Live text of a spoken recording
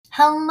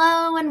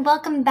Hello and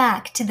welcome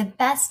back to the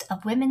Best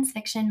of Women's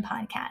Fiction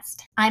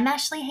podcast. I'm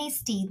Ashley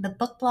Hasty, the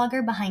book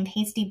blogger behind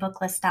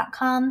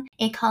HastyBooklist.com,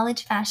 a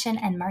college fashion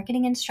and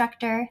marketing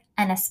instructor,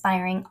 an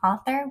aspiring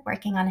author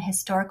working on a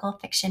historical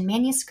fiction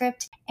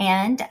manuscript,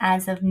 and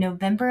as of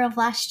November of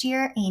last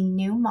year, a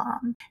new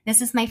mom. This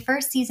is my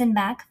first season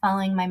back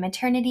following my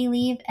maternity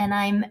leave, and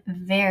I'm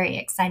very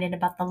excited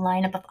about the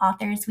lineup of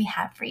authors we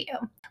have for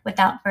you.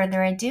 Without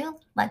further ado,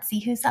 let's see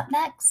who's up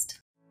next.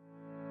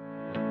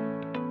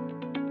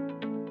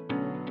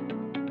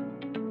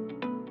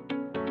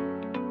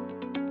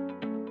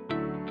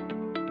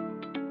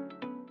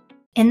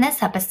 In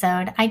this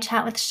episode, I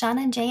chat with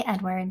Shaunna J.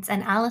 Edwards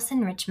and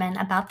Alyson Richman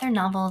about their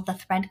novel, The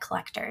Thread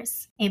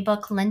Collectors, a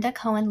book Linda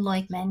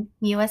Cohen-Loigman,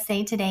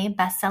 USA Today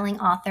bestselling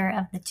author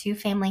of The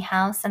Two-Family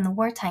House and The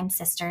Wartime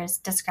Sisters,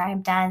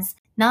 described as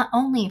not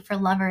only for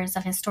lovers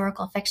of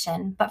historical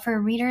fiction, but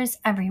for readers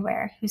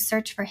everywhere who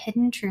search for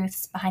hidden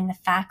truths behind the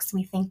facts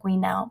we think we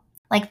know.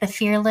 Like the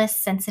fearless,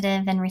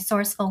 sensitive, and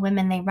resourceful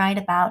women they write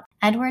about,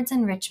 Edwards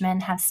and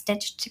Richman have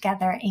stitched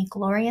together a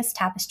glorious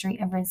tapestry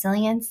of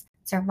resilience,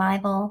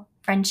 survival,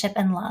 friendship,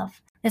 and love.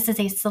 This is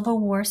a Civil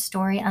War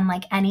story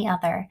unlike any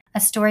other, a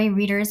story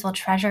readers will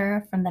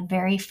treasure from the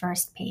very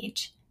first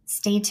page.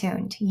 Stay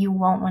tuned. You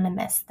won't want to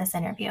miss this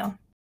interview.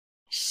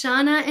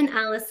 Shaunna and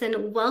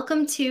Alyson,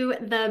 welcome to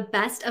the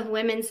Best of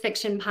Women's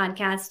Fiction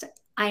podcast.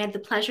 I had the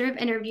pleasure of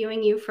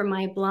interviewing you for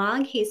my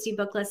blog,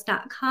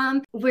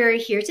 HastyBooklist.com. We're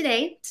here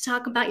today to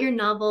talk about your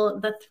novel,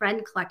 The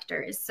Thread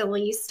Collectors. So will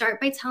you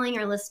start by telling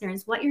our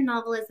listeners what your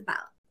novel is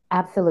about?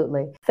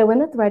 Absolutely. So in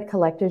The Thread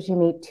Collectors, you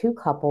meet two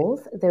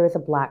couples. There is a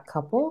Black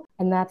couple,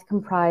 and that's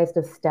comprised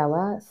of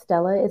Stella.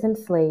 Stella is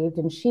enslaved,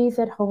 and she's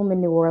at home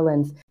in New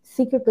Orleans,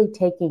 secretly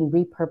taking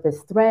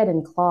repurposed thread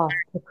and cloth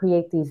to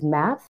create these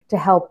mats to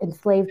help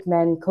enslaved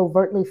men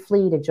covertly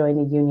flee to join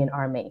the Union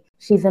Army.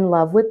 She's in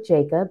love with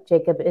Jacob.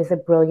 Jacob is a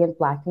brilliant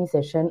Black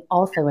musician,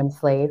 also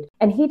enslaved,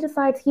 and he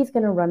decides he's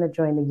going to run to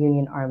join the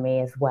Union Army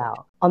as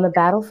well. On the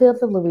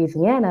battlefields of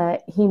Louisiana,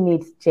 he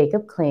meets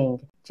Jacob Kling.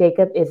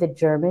 Jacob is a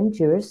German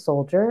Jewish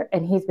soldier,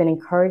 and he's been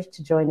encouraged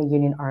to join the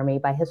Union Army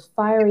by his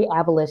fiery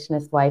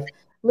abolitionist wife,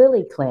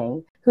 Lily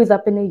Kling, who's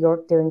up in New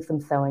York doing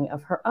some sewing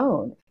of her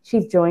own.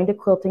 She's joined a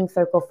quilting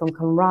circle from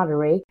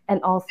camaraderie,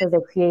 and also they're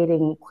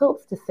creating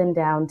quilts to send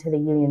down to the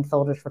Union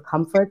soldiers for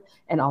comfort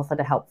and also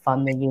to help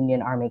fund the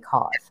Union Army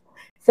cause.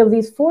 So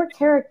these four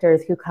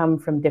characters who come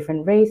from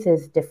different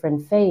races,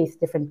 different faiths,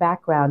 different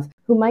backgrounds,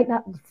 who might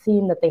not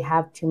seem that they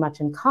have too much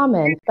in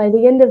common, by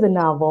the end of the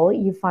novel,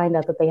 you find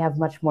out that they have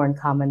much more in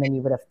common than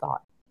you would have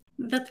thought.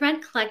 The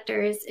Thread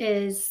Collectors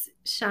is,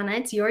 Shaunna,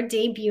 it's your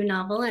debut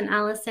novel, and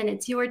Alyson,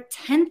 it's your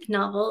 10th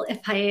novel, if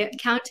I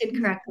counted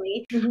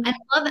correctly. Mm-hmm. I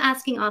love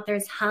asking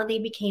authors how they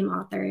became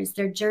authors.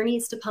 Their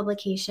journeys to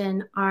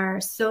publication are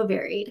so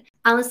varied.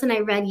 Alyson, I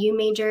read you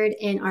majored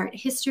in art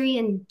history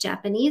and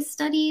Japanese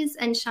studies,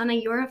 and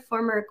Shaunna, you're a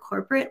former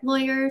corporate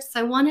lawyer, so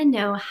I want to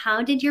know,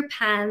 how did your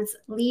paths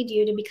lead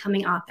you to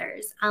becoming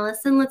authors?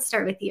 Alyson, let's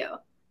start with you.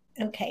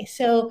 Okay,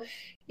 so,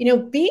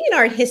 being an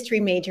art history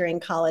major in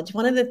college,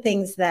 one of the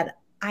things that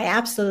I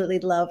absolutely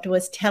loved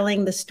was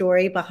telling the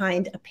story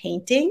behind a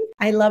painting.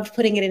 I loved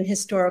putting it in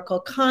historical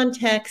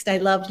context. I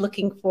loved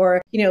looking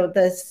for,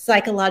 the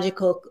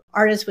psychological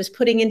artist was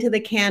putting into the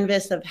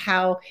canvas of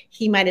how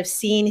he might have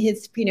seen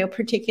his,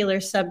 particular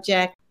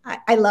subject.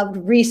 I loved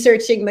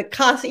researching the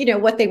cost,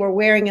 what they were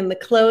wearing in the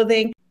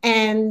clothing.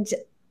 And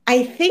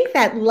I think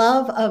that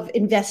love of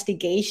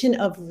investigation,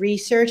 of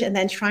research, and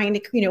then trying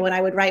to, when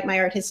I would write my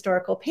art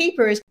historical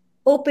papers,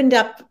 opened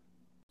up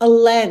a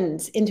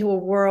lens into a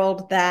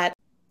world that,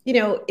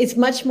 is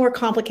much more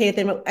complicated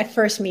than what at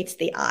first meets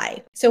the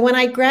eye. So when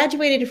I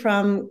graduated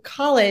from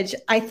college,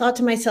 I thought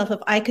to myself, if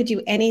I could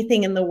do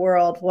anything in the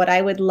world, what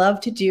I would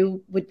love to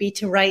do would be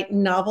to write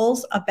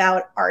novels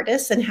about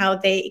artists and how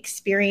they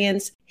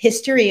experience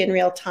history in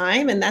real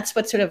time. And that's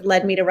what sort of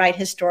led me to write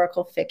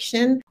historical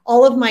fiction.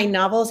 All of my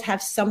novels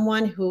have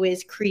someone who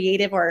is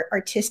creative or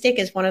artistic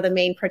as one of the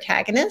main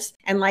protagonists.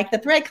 And like The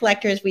Thread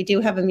Collectors, we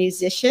do have a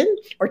musician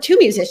or two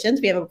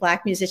musicians. We have a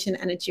Black musician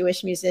and a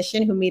Jewish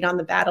musician who meet on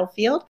the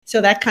battlefield. So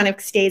that kind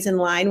of stays in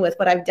line with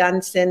what I've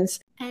done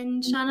since.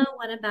 And Shaunna,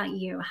 what about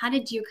you? How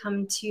did you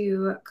come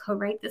to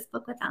co-write this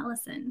book with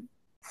Alyson?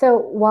 So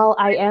while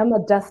I am a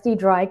dusty,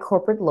 dry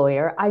corporate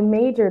lawyer, I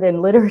majored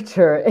in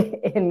literature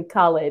in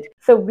college.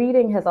 So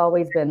reading has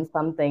always been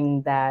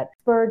something that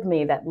spurred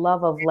me, that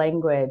love of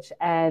language.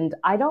 And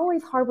I'd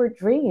always harbored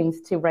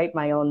dreams to write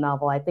my own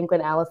novel. I think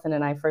when Alyson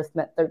and I first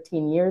met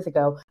 13 years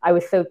ago, I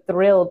was so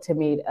thrilled to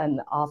meet an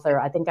author.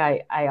 I think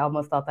I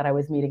almost thought that I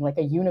was meeting like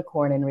a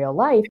unicorn in real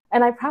life.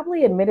 And I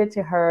probably admitted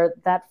to her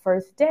that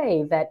first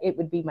day that it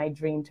would be my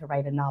dream to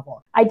write a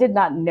novel. I did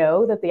not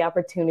know that the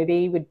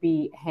opportunity would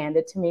be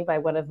handed to me by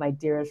one of my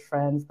dearest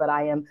friends, but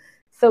I am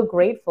so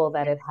grateful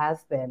that it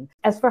has been.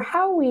 As for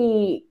how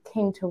we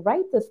came to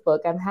write this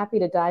book, I'm happy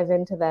to dive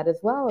into that as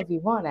well if you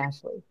want,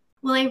 Ashley.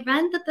 Well, I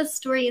read that the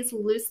story is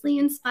loosely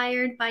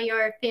inspired by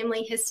your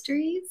family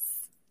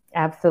histories.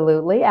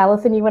 Absolutely.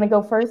 Alyson, you want to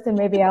go first and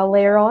maybe I'll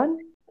layer on?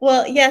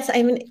 Well, yes,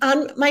 I mean,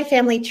 on my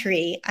family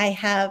tree, I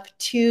have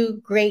two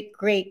great,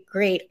 great,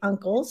 great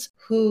uncles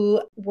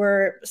who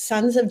were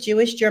sons of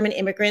Jewish German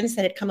immigrants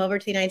that had come over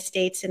to the United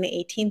States in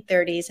the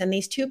 1830s. And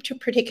these two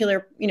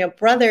particular,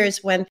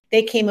 brothers, when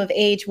they came of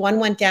age, one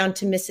went down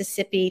to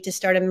Mississippi to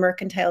start a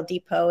mercantile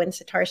depot in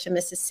Satarsha,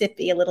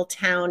 Mississippi, a little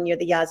town near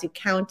the Yazoo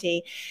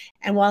County.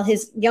 And while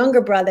his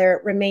younger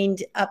brother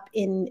remained up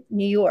in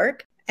New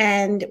York.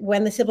 And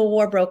when the Civil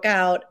War broke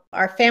out,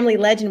 our family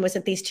legend was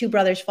that these two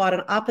brothers fought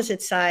on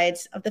opposite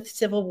sides of the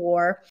Civil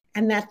War,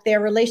 and that their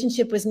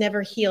relationship was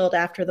never healed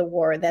after the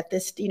war, that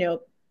this,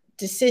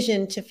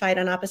 decision to fight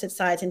on opposite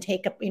sides and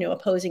take up,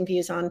 opposing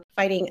views on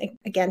fighting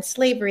against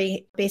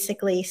slavery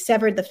basically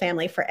severed the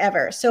family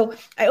forever. So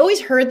I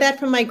always heard that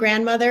from my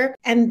grandmother.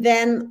 And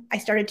then I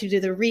started to do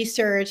the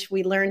research.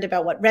 We learned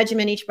about what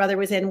regiment each brother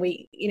was in.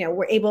 We,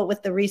 were able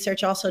with the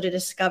research also to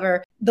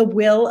discover the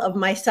will of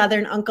my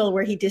Southern uncle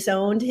where he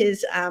disowned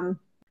his,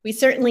 we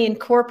certainly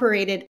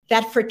incorporated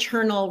that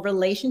fraternal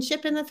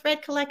relationship in the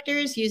Thread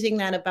Collectors, using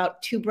that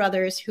about two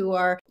brothers who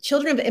are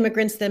children of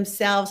immigrants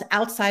themselves,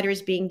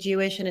 outsiders being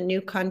Jewish in a new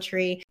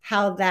country.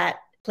 How that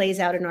plays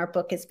out in our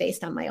book is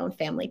based on my own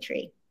family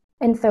tree.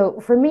 And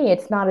so for me,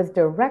 it's not as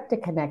direct a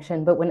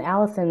connection, but when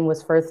Alyson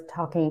was first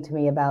talking to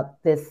me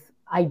about this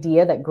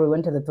idea that grew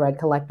into the Thread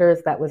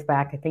Collectors, that was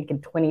back, I think,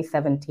 in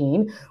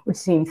 2017, which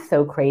seems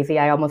so crazy.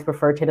 I almost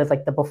refer to it as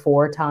like the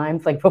before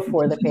times, like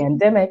before the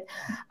pandemic.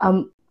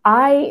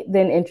 I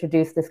then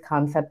introduced this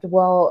concept.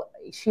 Well,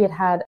 she had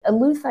had a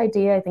loose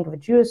idea, I think, of a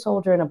Jewish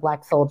soldier and a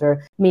Black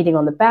soldier meeting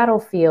on the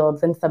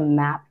battlefields, and some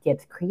map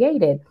gets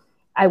created.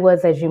 I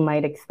was, as you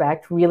might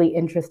expect, really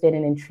interested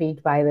and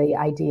intrigued by the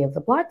idea of the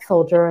Black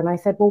soldier. And I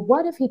said, well,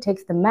 what if he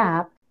takes the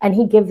map and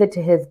he gives it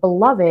to his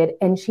beloved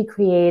and she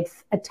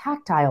creates a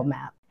tactile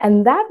map?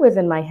 And that was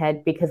in my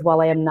head because while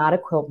I am not a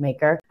quilt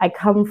maker, I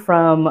come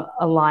from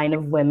a line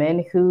of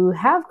women who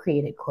have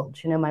created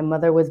quilts. My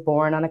mother was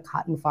born on a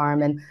cotton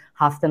farm in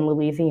Houston,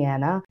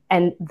 Louisiana.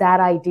 And that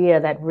idea,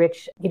 that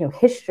rich,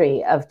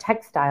 history of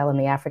textile in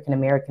the African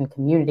American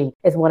community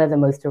is one of the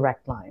most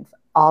direct lines.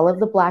 All of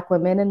the Black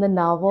women in the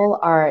novel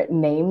are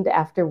named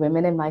after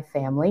women in my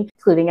family,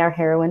 including our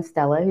heroine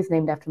Stella, who's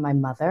named after my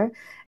mother.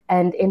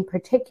 And in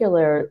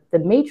particular, the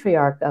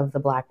matriarch of the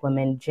Black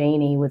women,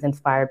 Janie, was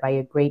inspired by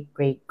a great,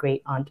 great,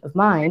 great aunt of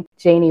mine,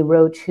 Janie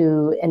Roach,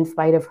 who, in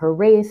spite of her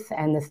race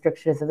and the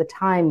strictures of the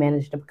time,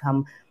 managed to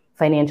become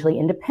financially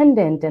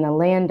independent and a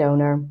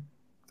landowner.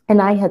 And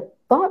I had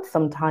thought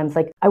sometimes,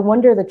 I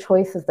wonder the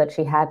choices that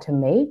she had to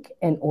make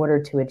in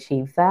order to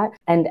achieve that.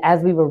 And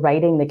as we were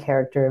writing the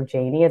character of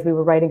Janie, as we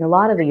were writing a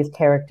lot of these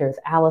characters,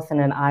 Alyson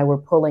and I were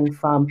pulling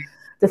from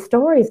the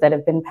stories that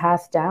have been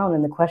passed down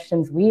and the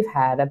questions we've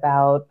had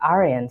about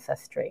our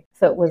ancestry.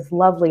 So it was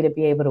lovely to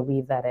be able to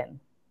weave that in.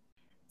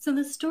 So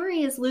the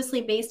story is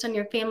loosely based on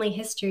your family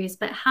histories,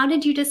 but how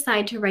did you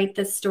decide to write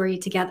this story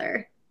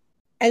together?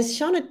 As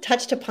Shaunna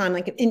touched upon,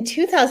 in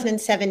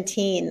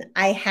 2017,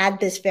 I had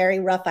this very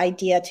rough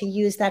idea to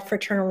use that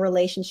fraternal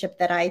relationship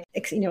that I,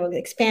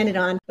 expanded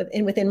on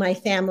within my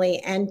family,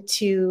 and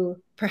to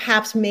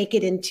perhaps make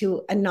it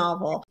into a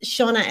novel.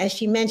 Shaunna, as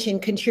she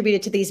mentioned,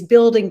 contributed to these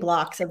building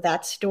blocks of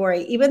that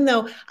story. Even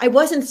though I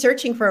wasn't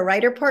searching for a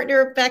writer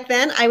partner back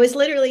then, I was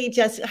literally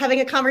just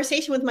having a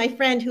conversation with my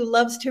friend who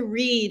loves to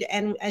read.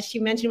 And as she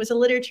mentioned, was a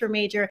literature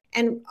major.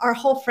 And our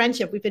whole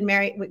friendship, we've been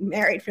married for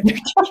 13 years.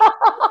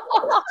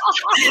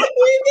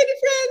 We've been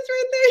friends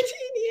for 13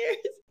 years.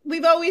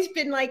 We've always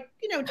been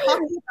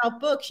talking about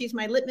books. She's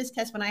my litmus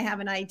test when I have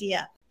an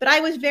idea. But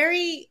I was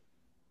very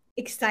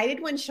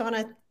excited when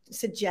Shaunna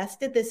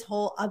suggested this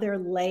whole other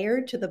layer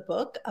to the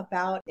book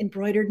about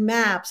embroidered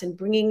maps and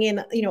bringing in,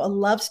 a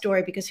love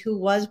story, because who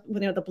was,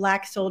 the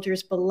Black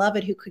soldier's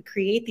beloved who could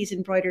create these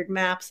embroidered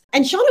maps.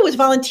 And Shaunna was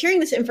volunteering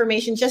this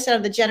information just out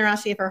of the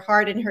generosity of her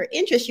heart and her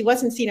interest. She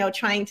wasn't,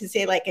 trying to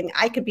say and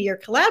I could be your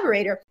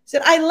collaborator. So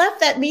I left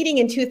that meeting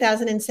in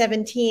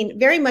 2017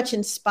 very much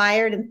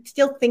inspired and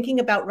still thinking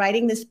about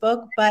writing this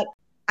book. But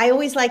I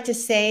always like to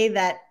say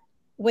that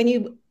when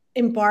you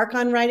embark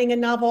on writing a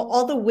novel,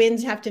 all the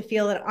winds have to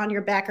feel it on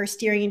your back or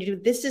steering you to do,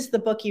 this is the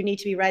book you need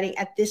to be writing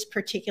at this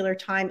particular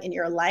time in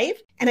your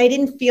life. And I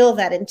didn't feel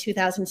that in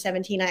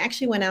 2017. I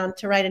actually went on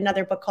to write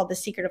another book called The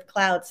Secret of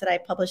Clouds that I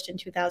published in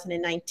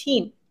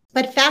 2019.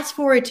 But fast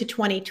forward to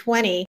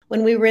 2020,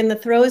 when we were in the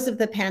throes of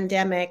the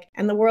pandemic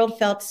and the world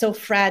felt so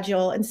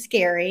fragile and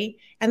scary.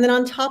 And then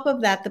on top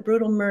of that, the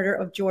brutal murder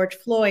of George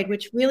Floyd,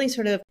 which really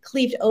sort of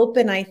cleaved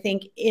open, I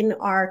think, in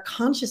our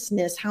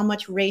consciousness, how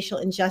much racial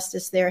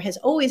injustice there has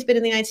always been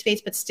in the United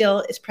States, but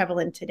still is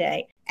prevalent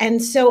today.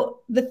 And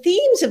so the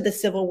themes of the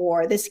Civil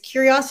War, this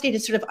curiosity to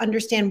sort of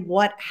understand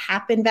what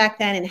happened back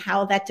then and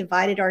how that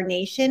divided our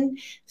nation,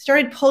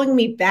 started pulling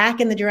me back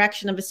in the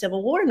direction of a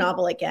Civil War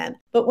novel again.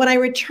 But when I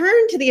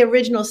returned to the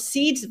original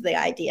seeds of the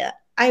idea,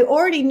 I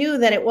already knew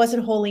that it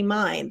wasn't wholly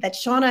mine, that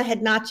Shaunna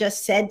had not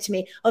just said to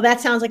me, oh,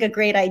 that sounds like a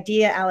great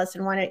idea,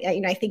 Alyson,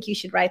 I think you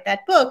should write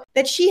that book,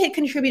 that she had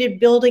contributed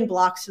building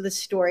blocks to the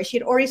story. She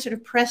had already sort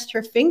of pressed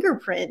her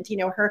fingerprint,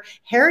 her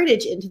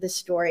heritage into the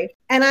story.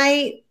 And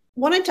I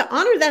wanted to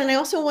honor that. And I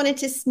also wanted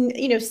to,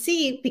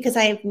 see, because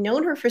I've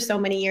known her for so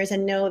many years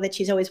and know that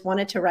she's always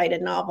wanted to write a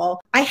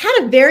novel. I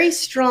had a very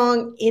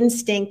strong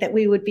instinct that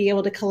we would be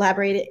able to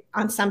collaborate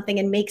on something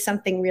and make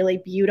something really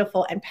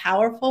beautiful and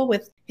powerful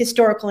with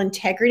historical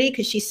integrity,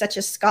 because she's such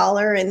a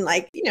scholar and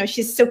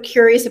she's so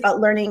curious about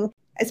learning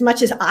as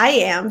much as I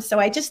am. So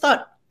I just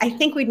thought, I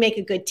think we'd make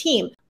a good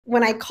team.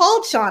 When I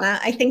called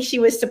Shaunna, I think she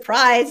was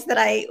surprised that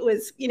I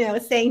was,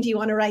 saying, do you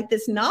want to write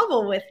this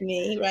novel with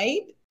me,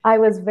 right? I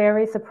was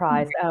very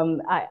surprised.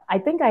 I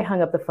think I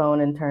hung up the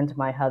phone and turned to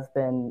my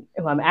husband,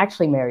 who I'm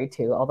actually married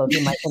to, although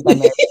he might think I'm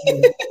married to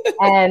me.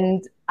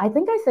 And I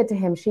think I said to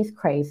him, she's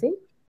crazy.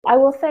 I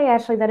will say,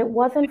 Ashley, that it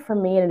wasn't for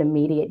me an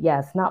immediate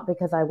yes, not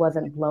because I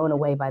wasn't blown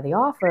away by the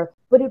offer,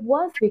 but it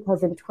was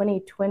because in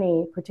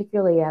 2020,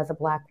 particularly as a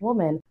Black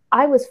woman,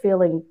 I was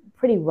feeling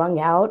pretty wrung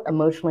out,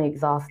 emotionally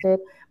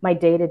exhausted. My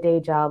day-to-day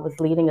job was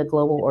leading a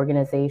global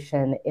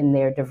organization in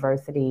their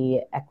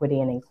diversity, equity,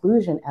 and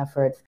inclusion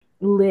efforts.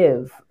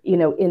 Live,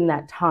 in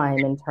that time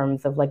in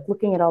terms of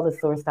looking at all the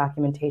source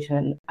documentation.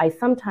 And I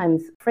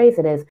sometimes phrase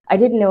it as, I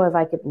didn't know if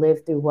I could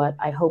live through what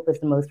I hope is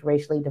the most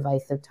racially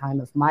divisive time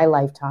of my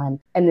lifetime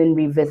and then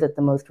revisit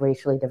the most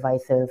racially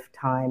divisive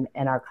time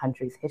in our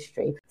country's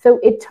history.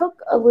 So it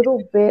took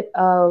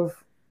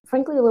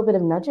frankly, a little bit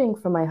of nudging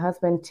from my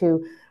husband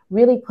to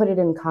really put it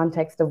in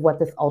context of what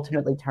this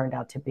ultimately turned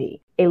out to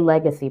be. A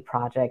legacy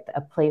project,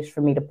 a place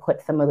for me to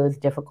put some of those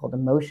difficult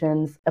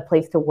emotions, a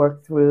place to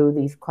work through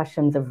these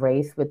questions of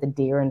race with a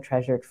dear and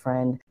treasured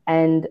friend,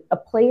 and a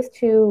place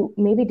to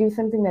maybe do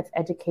something that's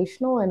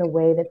educational in a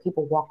way that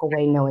people walk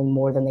away knowing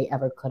more than they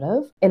ever could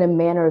have, in a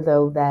manner,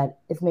 though, that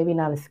is maybe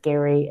not as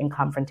scary and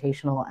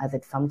confrontational as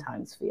it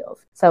sometimes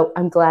feels. So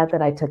I'm glad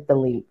that I took the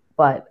leap,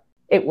 but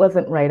it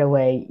wasn't right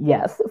away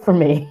yes for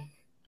me.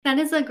 That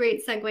is a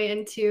great segue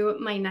into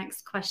my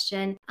next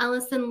question.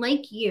 Alyson,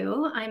 like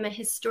you, I'm a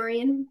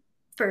historian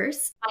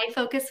first. My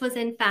focus was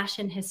in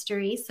fashion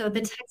history, so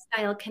the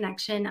textile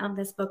connection of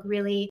this book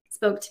really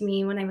spoke to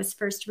me when I was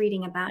first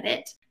reading about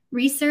it.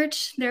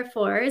 Research,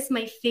 therefore, is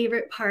my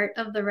favorite part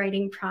of the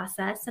writing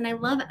process, and I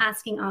love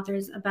asking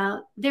authors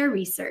about their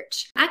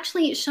research.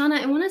 Actually,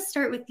 Shaunna, I want to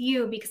start with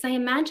you because I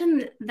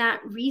imagine that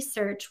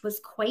research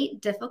was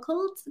quite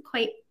difficult,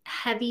 quite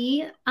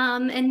heavy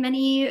in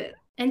many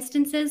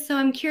instances. So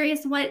I'm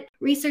curious what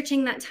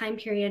researching that time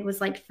period was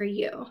like for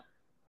you.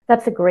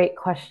 That's a great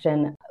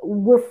question.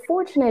 We're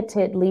fortunate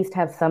to at least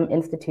have some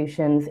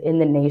institutions in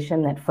the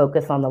nation that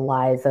focus on the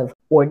lives of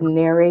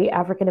ordinary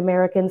African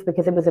Americans,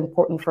 because it was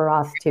important for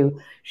us to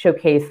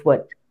showcase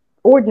what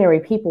ordinary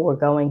people were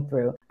going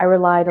through. I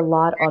relied a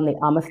lot on the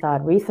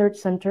Amistad Research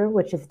Center,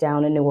 which is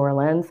down in New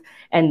Orleans.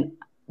 And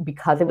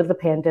because it was a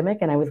pandemic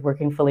and I was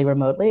working fully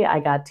remotely,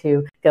 I got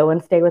to go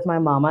and stay with my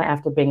mama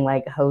after being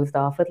hosed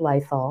off with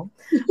Lysol.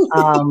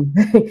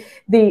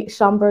 The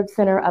Schomburg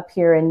Center up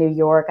here in New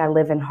York, I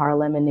live in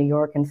Harlem in New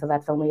York, and so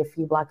that's only a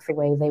few blocks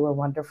away. They were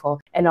wonderful.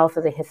 And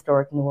also the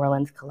Historic New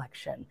Orleans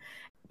Collection.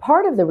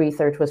 Part of the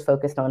research was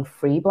focused on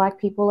free Black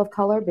people of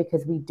color,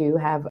 because we do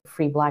have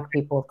free Black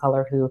people of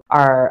color who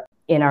are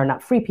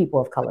not free people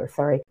of color,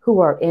 who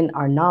are in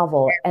our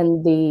novel.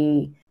 And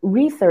the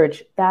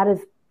research that is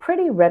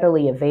pretty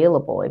readily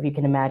available. If you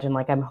can imagine,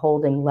 I'm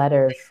holding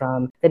letters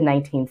from the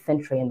 19th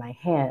century in my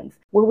hands.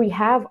 Where we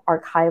have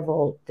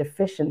archival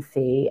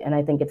deficiency, and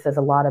I think it says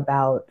a lot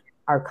about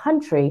our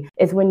country,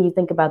 is when you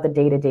think about the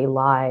day-to-day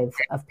lives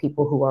of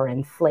people who are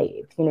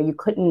enslaved. You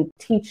couldn't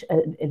teach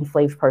an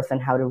enslaved person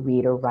how to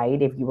read or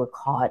write. If you were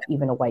caught,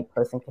 even a white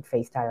person could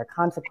face dire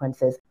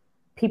consequences.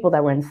 People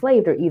that were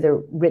enslaved are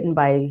either written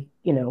by,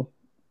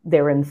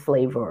 their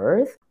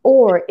enslavers,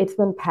 or it's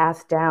been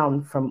passed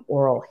down from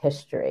oral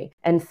history.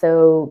 And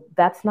so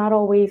that's not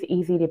always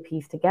easy to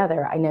piece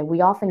together. I know we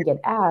often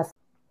get asked,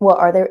 well,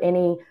 are there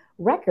any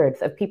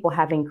records of people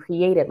having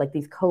created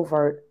these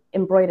covert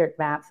embroidered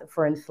maps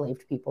for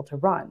enslaved people to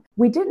run?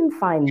 We didn't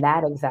find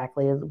that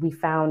exactly. We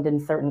found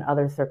in certain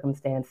other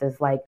circumstances,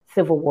 like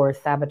Civil War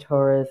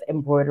saboteurs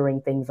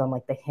embroidering things on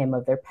the hem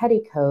of their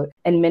petticoat.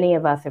 And many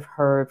of us have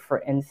heard,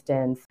 for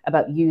instance,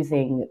 about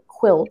using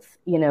quilts,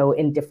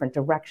 in different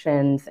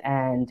directions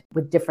and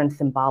with different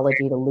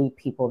symbology to lead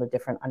people to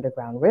different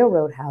Underground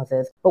Railroad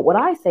houses. But what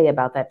I say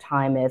about that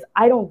time is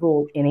I don't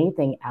rule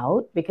anything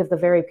out, because the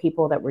very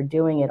people that were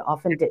doing it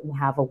often didn't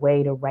have a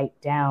way to write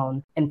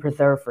down and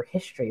preserve for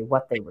history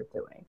what they were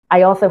doing.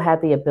 I also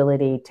had the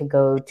ability to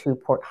go to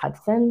Port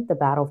Hudson. The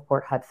Battle of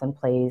Port Hudson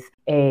plays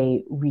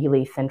a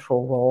really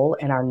central role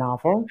in our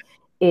novel.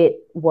 It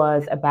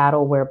was a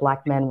battle where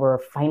Black men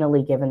were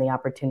finally given the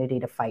opportunity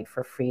to fight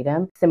for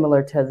freedom,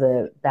 similar to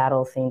the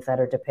battle scenes that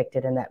are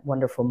depicted in that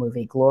wonderful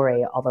movie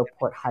Glory, although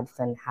Port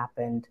Hudson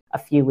happened a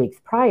few weeks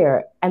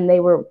prior. And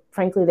they were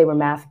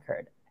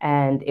massacred.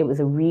 And it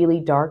was a really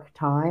dark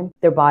time.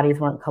 Their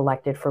bodies weren't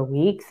collected for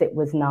weeks. It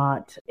was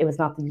not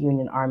the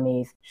Union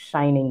Army's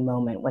shining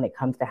moment when it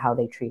comes to how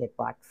they treated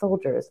Black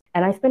soldiers.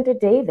 And I spent a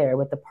day there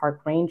with the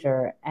park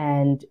ranger.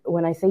 And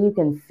when I say you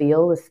can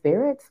feel the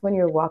spirits when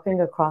you're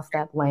walking across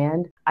that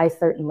land, I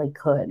certainly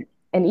could.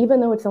 And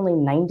even though it's only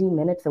 90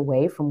 minutes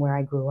away from where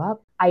I grew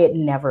up, I had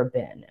never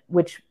been,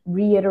 which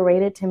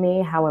reiterated to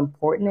me how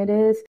important it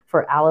is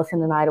for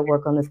Alyson and I to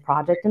work on this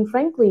project, and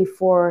frankly,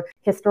 for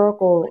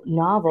historical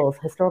novels,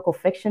 historical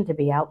fiction to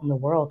be out in the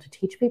world, to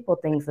teach people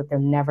things that they're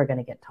never going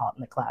to get taught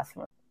in the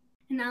classroom.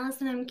 And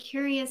Alyson, I'm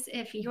curious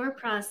if your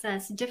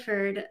process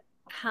differed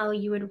how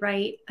you would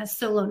write a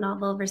solo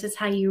novel versus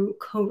how you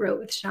co-wrote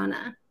with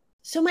Shaunna.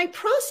 So my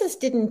process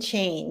didn't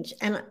change.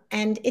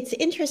 And it's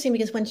interesting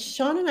because when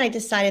Shaunna and I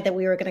decided that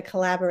we were going to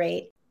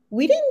collaborate,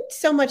 we didn't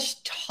so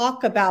much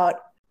talk about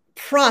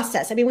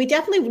process. I mean, we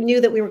definitely knew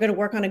that we were going to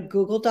work on a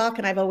Google Doc,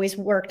 and I've always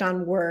worked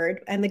on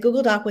Word. And the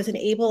Google Doc was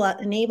enable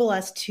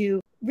us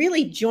to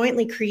really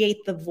jointly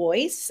create the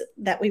voice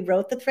that we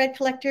wrote the Thread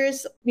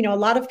Collectors. You know, a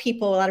lot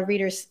of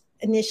readers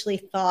initially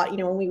thought, you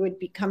know, when we would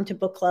come to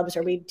book clubs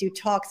or we'd do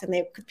talks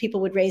and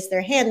people would raise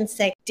their hand and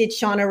say, did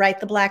Shaunna write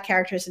the Black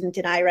characters and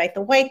did I write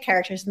the white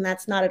characters? And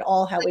that's not at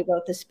all how we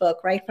wrote this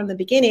book. Right from the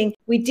beginning,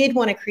 we did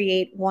want to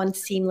create one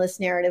seamless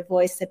narrative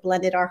voice that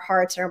blended our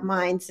hearts, our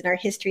minds, and our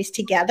histories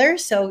together.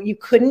 So you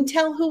couldn't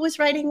tell who was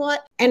writing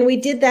what. And we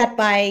did that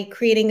by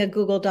creating a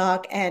Google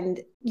Doc,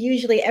 and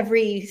usually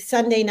every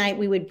Sunday night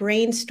we would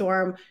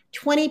brainstorm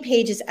 20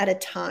 pages at a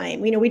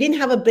time. You know, we didn't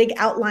have a big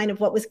outline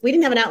we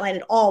didn't have an outline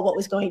at all what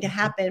was going to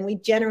happen. We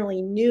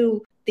generally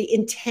knew the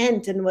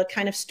intent and what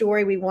kind of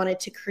story we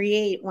wanted to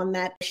create, one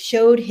that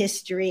showed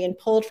history and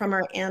pulled from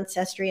our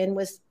ancestry and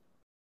was,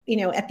 you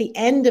know, at the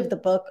end of the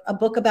book, a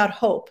book about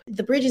hope,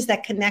 the bridges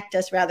that connect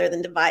us rather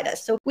than divide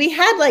us. So we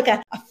had like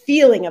a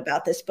feeling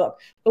about this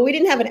book, but we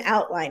didn't have an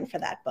outline for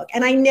that book.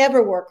 And I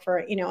never work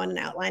for, you know, on an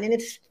outline. And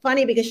it's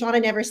funny because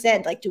Shaunna never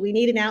said, like, do we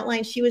need an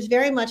outline? She was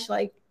very much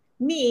like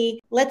me,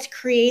 let's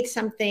create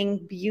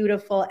something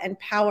beautiful and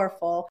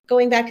powerful.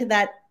 Going back to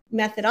that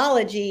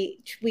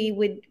methodology, we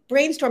would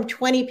brainstorm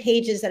 20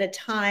 pages at a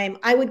time.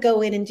 I would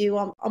go in and do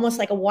almost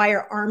like a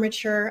wire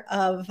armature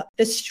of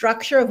the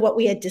structure of what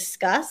we had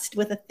discussed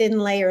with a thin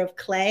layer of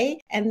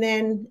clay. And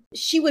then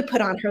she would put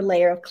on her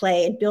layer of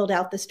clay and build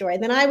out the story.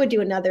 And then I would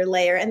do another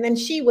layer, and then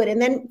she would, and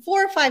then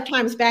 4 or 5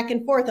 times back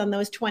and forth on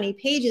those 20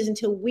 pages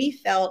until we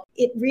felt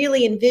it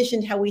really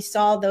envisioned how we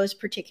saw those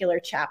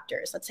particular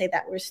chapters. Let's say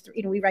that was,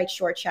 you know, we write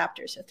short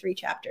chapters, so 3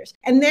 chapters.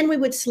 And then we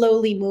would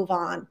slowly move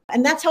on.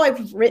 And that's how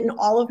I've written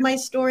all of my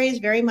stories,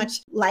 very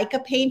much like a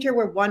painter,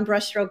 where one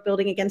brushstroke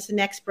building against the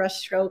next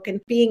brushstroke,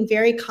 and being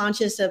very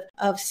conscious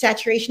of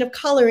saturation of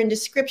color and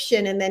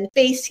description, and then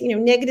space, you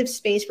know, negative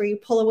space where you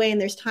pull away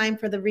and there's time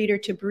for the reader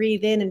to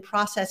breathe in and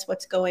process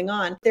what's going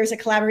on. There's a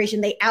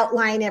collaboration. They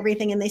outline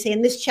everything and they say,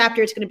 in this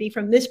chapter, it's going to be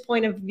from this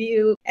point of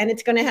view and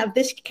it's going to have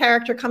this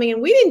character coming in.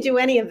 We didn't do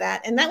any of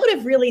that. And that would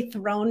have really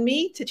thrown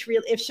me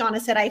if Shaunna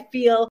said, I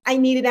feel I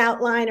need an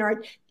outline,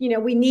 or, you know,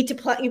 we need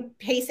to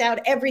pace out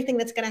everything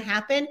that's going to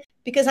happen.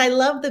 Because I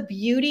love the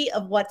beauty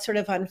of what sort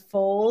of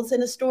unfolds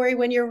in a story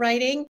when you're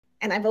writing.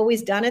 And I've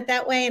always done it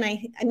that way.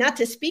 And not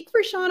to speak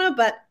for Shaunna,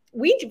 but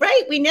we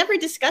never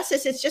discussed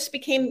this. It's just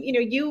became, you know,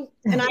 you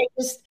and I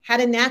just had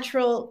a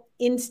natural,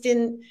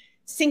 instant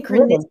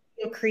synchronicity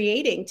of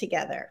creating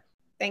together.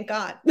 Thank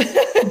God.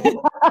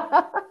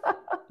 I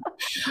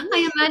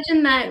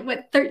imagine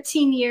that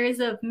 13 years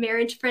of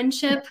marriage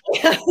friendship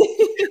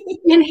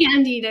in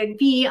handy to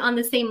be on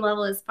the same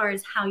level as far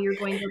as how you're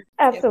going to.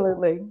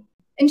 Absolutely.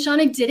 And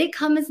Shaunna, did it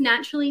come as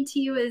naturally to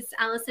you as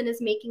Alyson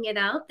is making it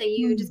out, that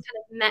you just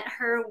kind of met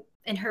her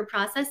in her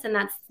process, and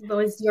that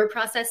was your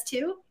process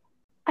too?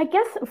 I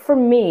guess for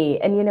me,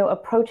 and, you know,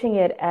 approaching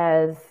it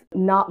as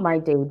not my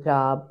day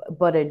job,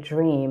 but a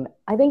dream,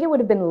 I think it would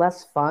have been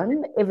less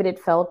fun if it had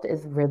felt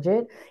as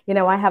rigid. You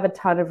know, I have a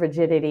ton of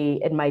rigidity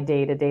in my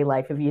day-to-day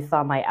life. If you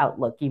saw my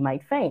Outlook, you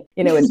might faint.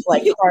 You know, it's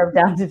like carved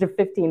down to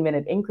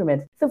 15-minute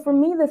increments. So for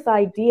me, this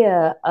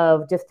idea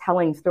of just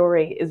telling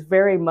story is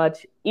very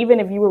much, even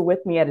if you were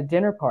with me at a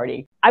dinner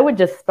party, I would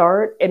just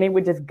start and it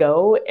would just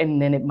go,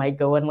 and then it might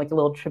go in like a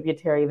little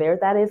tributary there.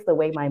 That is the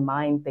way my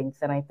mind thinks.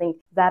 And I think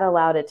that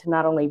allowed it to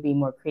not only be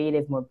more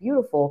creative, more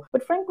beautiful,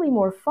 but frankly,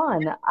 more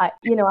fun.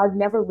 I've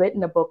never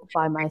written a book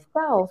by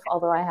myself,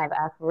 although I have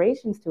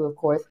aspirations to, of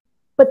course.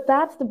 But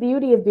that's the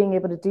beauty of being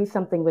able to do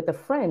something with a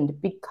friend,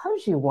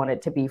 because you want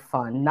it to be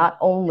fun, not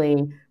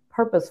only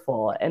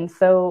purposeful. And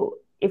so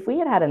if we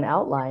had had an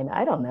outline,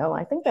 I don't know,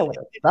 I think that would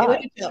have sucked. It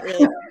would have felt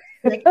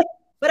really hard.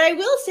 But I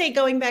will say,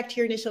 going back to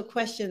your initial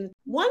question,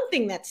 one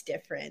thing that's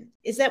different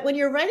is that when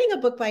you're writing a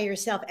book by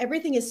yourself,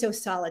 everything is so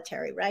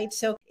solitary, right?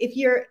 So if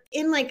you're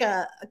in like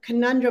a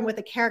conundrum with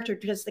a character,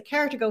 does the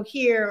character go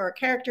here or a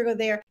character go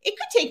there? It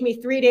could take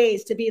me 3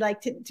 days to be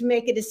like, to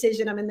make a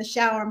decision. I'm in the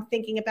shower, I'm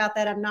thinking about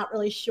that, I'm not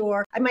really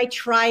sure. I might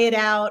try it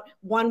out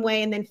one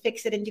way and then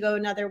fix it and go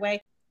another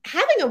way.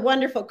 Having a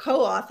wonderful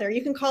co-author,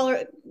 you can call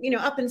her,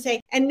 up and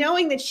say, and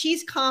knowing that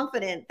she's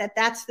confident that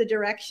that's the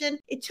direction,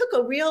 it took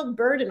a real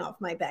burden off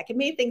my back. It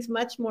made things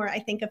much more, I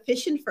think,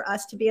 efficient for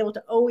us to be able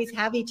to always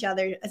have each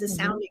other as a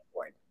sounding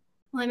board.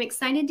 Well, I'm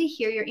excited to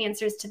hear your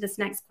answers to this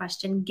next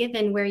question,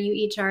 given where you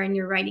each are in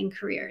your writing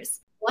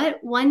careers.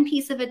 What one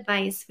piece of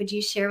advice would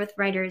you share with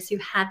writers who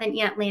haven't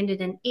yet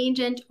landed an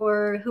agent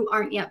or who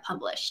aren't yet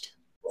published?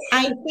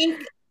 I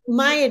think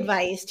my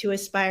advice to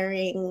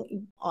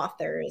aspiring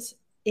authors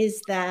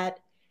is that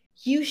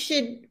you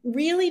should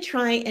really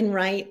try and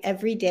write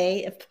every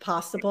day if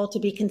possible to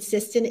be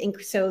consistent and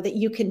so that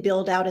you can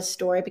build out a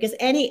story, because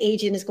any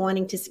agent is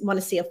wanting to want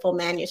to see a full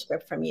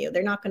manuscript from you.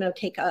 They're not going to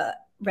take a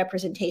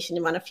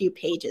representation on a few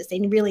pages. They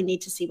really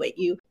need to see what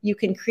you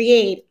can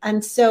create.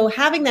 And so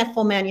having that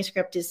full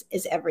manuscript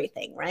is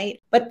everything,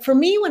 right? But for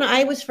me, when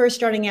I was first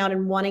starting out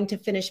and wanting to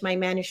finish my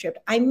manuscript,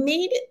 I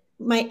made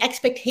my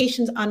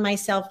expectations on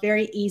myself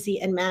very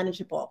easy and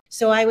manageable.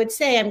 So I would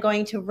say I'm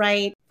going to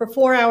write for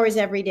 4 hours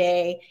every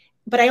day,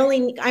 but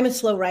I'm a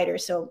slow writer,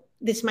 so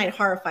this might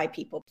horrify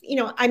people.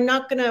 I'm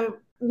not going to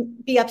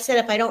be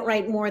upset if I don't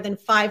write more than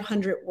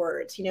 500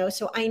 words,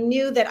 So I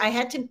knew that I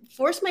had to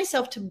force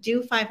myself to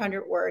do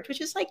 500 words,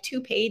 which is like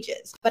 2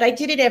 pages. But I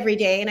did it every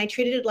day and I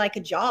treated it like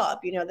a job,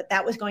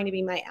 that was going to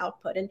be my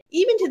output. And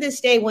even to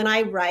this day, when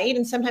I write,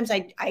 and sometimes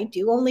I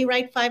do only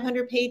write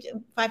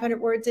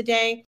 500 words a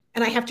day,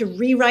 and I have to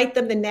rewrite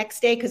them the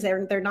next day because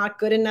they're not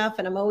good enough,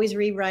 and I'm always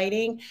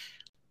rewriting.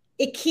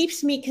 It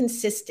keeps me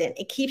consistent.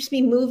 It keeps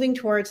me moving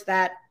towards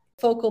that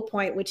focal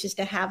point, which is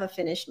to have a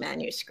finished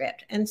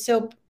manuscript. And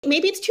so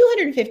maybe it's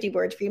 250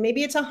 words for you,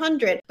 maybe it's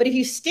 100, but if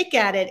you stick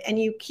at it and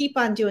you keep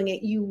on doing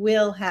it, you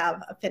will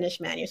have a finished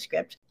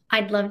manuscript.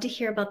 I'd love to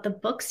hear about the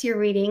books you're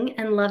reading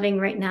and loving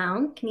right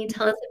now. Can you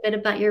tell us a bit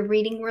about your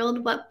reading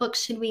world? What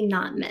books should we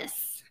not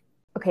miss?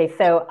 Okay,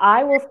 so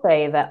I will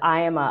say that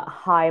I am a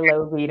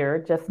high-low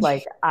reader, just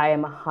like I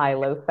am a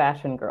high-low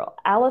fashion girl.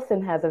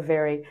 Alyson has a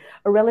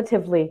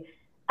relatively,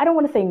 I don't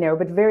want to say narrow,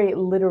 but very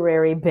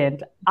literary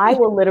bent. I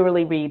will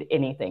literally read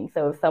anything.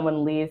 So if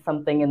someone leaves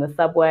something in the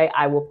subway,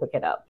 I will pick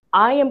it up.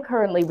 I am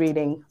currently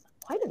reading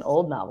quite an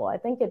old novel. I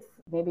think it's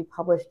maybe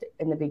published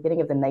in the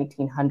beginning of the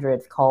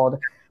 1900s, called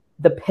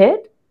The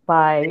Pit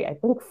by, I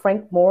think,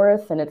 Frank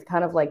Morris. And it's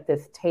kind of like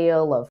this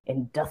tale of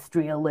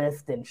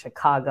industrialists in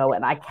Chicago.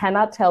 And I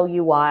cannot tell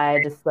you why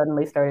I just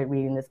suddenly started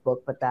reading this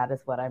book, but that is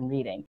what I'm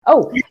reading.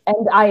 Oh,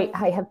 and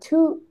I have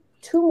two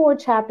more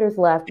chapters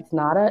left. It's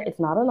not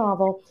a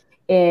novel.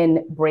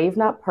 In Brave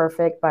Not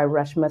Perfect by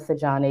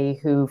Richman,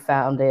 who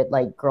founded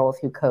like Girls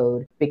Who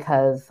Code,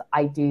 because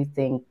I do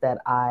think that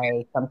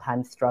I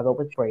sometimes struggle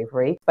with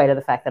bravery, in spite of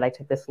the fact that I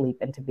took this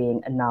leap into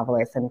being a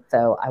novelist. And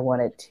so I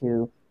wanted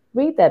to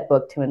read that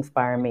book to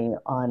inspire me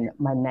on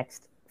my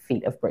next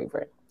feat of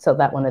bravery. So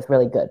that one is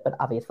really good, but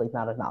obviously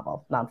not a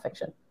novel,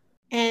 nonfiction.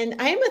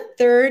 And I am a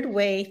third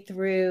way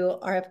through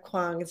R.F.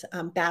 Kuang's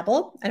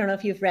Babel. I don't know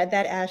if you've read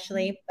that,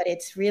 Ashley, but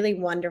it's really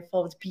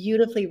wonderful. It's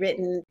beautifully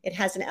written. It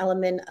has an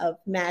element of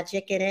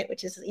magic in it,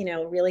 which is,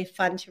 really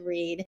fun to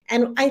read.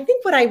 And I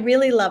think what I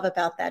really love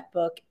about that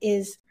book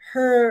is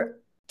her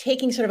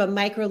taking sort of a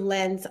micro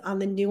lens on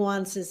the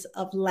nuances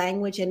of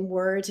language and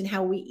words, and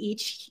how we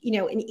each,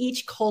 in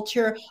each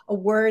culture, a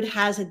word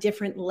has a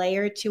different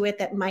layer to it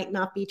that might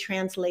not be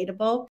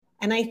translatable.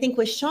 And I think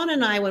with Shaunna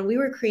and I, when we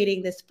were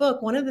creating this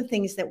book, one of the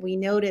things that we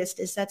noticed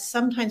is that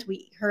sometimes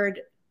we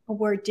heard a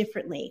word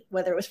differently,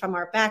 whether it was from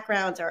our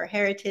backgrounds or our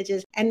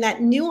heritages. And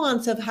that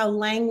nuance of how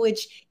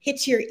language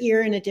hits your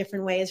ear in a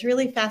different way is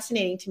really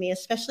fascinating to me,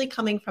 especially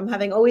coming from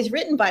having always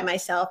written by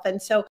myself.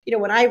 And so,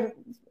 when I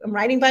am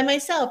writing by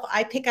myself,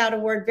 I pick out a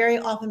word very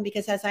often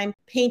because as I'm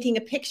painting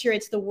a picture,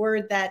 it's the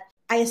word that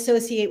I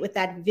associate with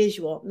that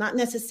visual, not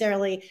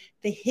necessarily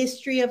the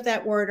history of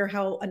that word or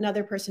how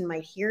another person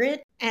might hear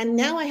it. And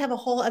now I have a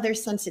whole other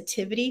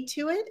sensitivity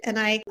to it. And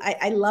I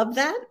love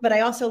that. But I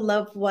also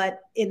love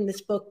what in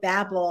this book,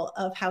 Babel,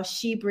 of how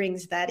she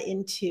brings that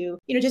into,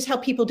 just how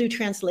people do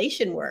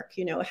translation work,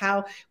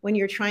 how when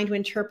you're trying to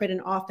interpret an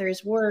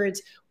author's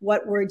words,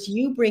 what words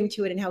you bring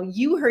to it and how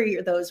you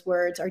hear those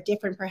words are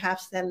different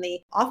perhaps than the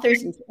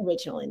author's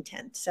original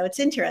intent. So it's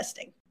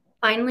interesting.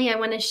 Finally, I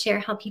want to share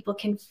how people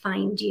can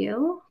find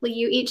you. Will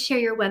you each share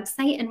your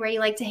website and where you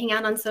like to hang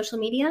out on social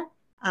media?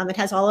 It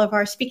has all of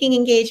our speaking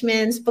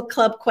engagements, book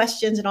club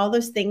questions, and all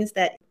those things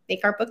that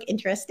make our book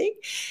interesting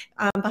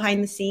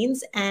behind the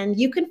scenes. And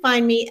you can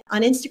find me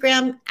on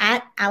Instagram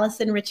at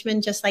Alyson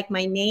Richman, just like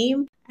my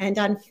name, and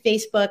on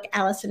Facebook,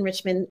 Alyson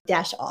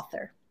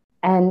Richman-author.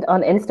 And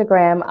on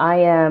Instagram, I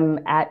am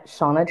at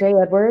Shaunna J.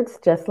 Edwards,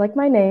 just like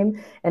my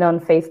name, and on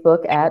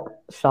Facebook at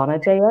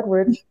Shaunna J.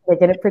 Edwards,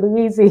 making it pretty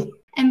easy.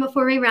 And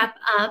before we wrap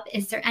up,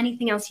 is there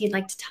anything else you'd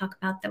like to talk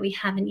about that we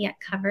haven't yet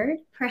covered?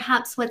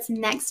 Perhaps what's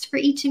next for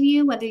each of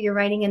you, whether you're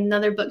writing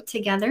another book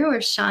together, or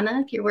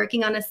Shaunna, if you're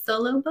working on a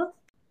solo book?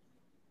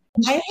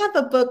 I have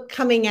a book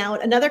coming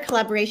out, another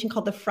collaboration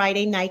called The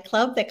Friday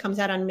Nightclub, that comes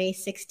out on May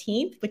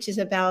 16th, which is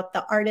about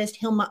the artist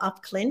Hilma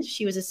af Klint.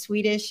 She was a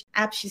Swedish,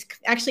 she's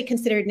actually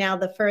considered now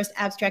the first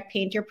abstract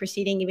painter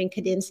preceding even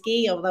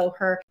Kandinsky, although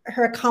her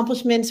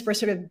accomplishments were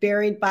sort of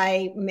buried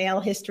by male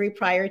history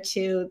prior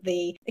to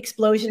the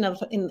explosion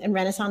in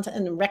Renaissance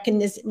and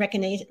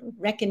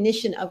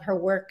recognition of her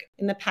work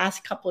in the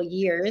past couple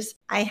years.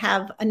 I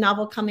have a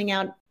novel coming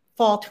out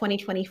fall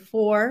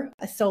 2024,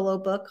 a solo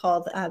book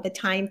called The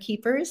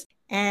Timekeepers.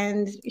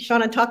 And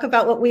Shaunna, talk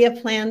about what we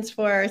have plans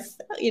for, as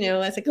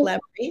a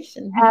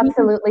collaboration.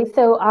 Absolutely.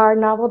 So our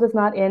novel does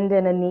not end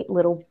in a neat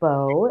little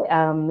bow.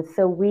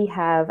 So we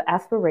have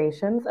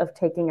aspirations of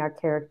taking our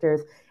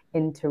characters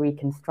into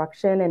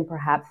Reconstruction and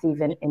perhaps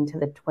even into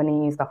the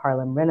 20s, the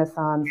Harlem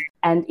Renaissance,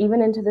 and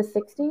even into the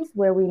 60s,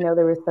 where we know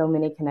there were so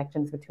many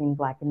connections between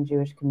Black and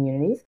Jewish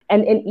communities.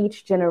 And in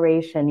each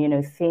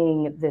generation,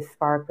 seeing this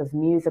spark of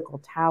musical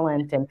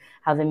talent and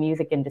how the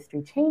music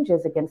industry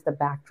changes against the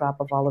backdrop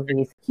of all of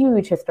these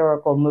huge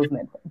historical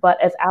movements. But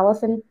as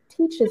Alyson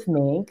teaches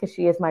me, because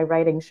she is my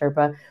writing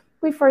Sherpa,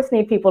 we first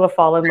need people to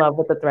fall in love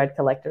with the thread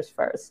collectors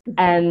first.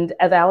 And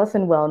as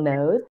Alyson well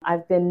knows,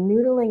 I've been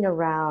noodling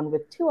around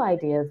with two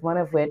ideas, one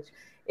of which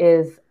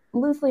is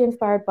loosely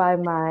inspired by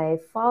my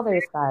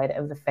father's side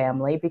of the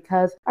family,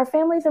 because our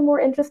families are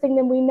more interesting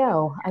than we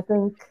know, I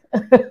think.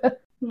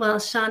 Well,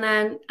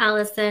 Shaunna and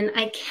Alyson,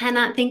 I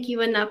cannot thank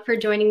you enough for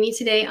joining me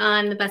today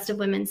on the Best of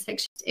Women's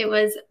Fiction. It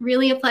was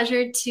really a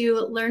pleasure to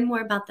learn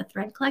more about the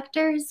thread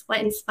collectors,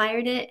 what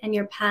inspired it, and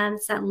your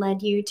paths that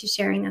led you to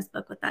sharing this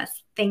book with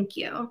us. Thank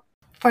you.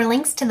 For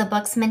links to the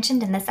books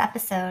mentioned in this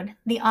episode,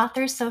 the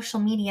author's social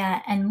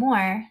media, and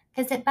more,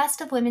 visit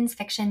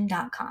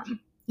bestofwomensfiction.com.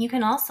 You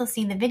can also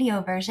see the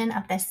video version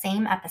of this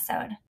same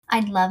episode.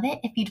 I'd love it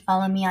if you'd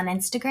follow me on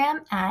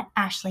Instagram at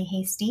Ashley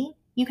Hasty.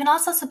 You can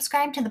also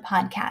subscribe to the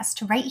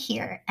podcast right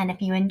here, and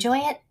if you enjoy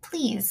it,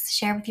 please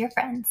share with your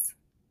friends.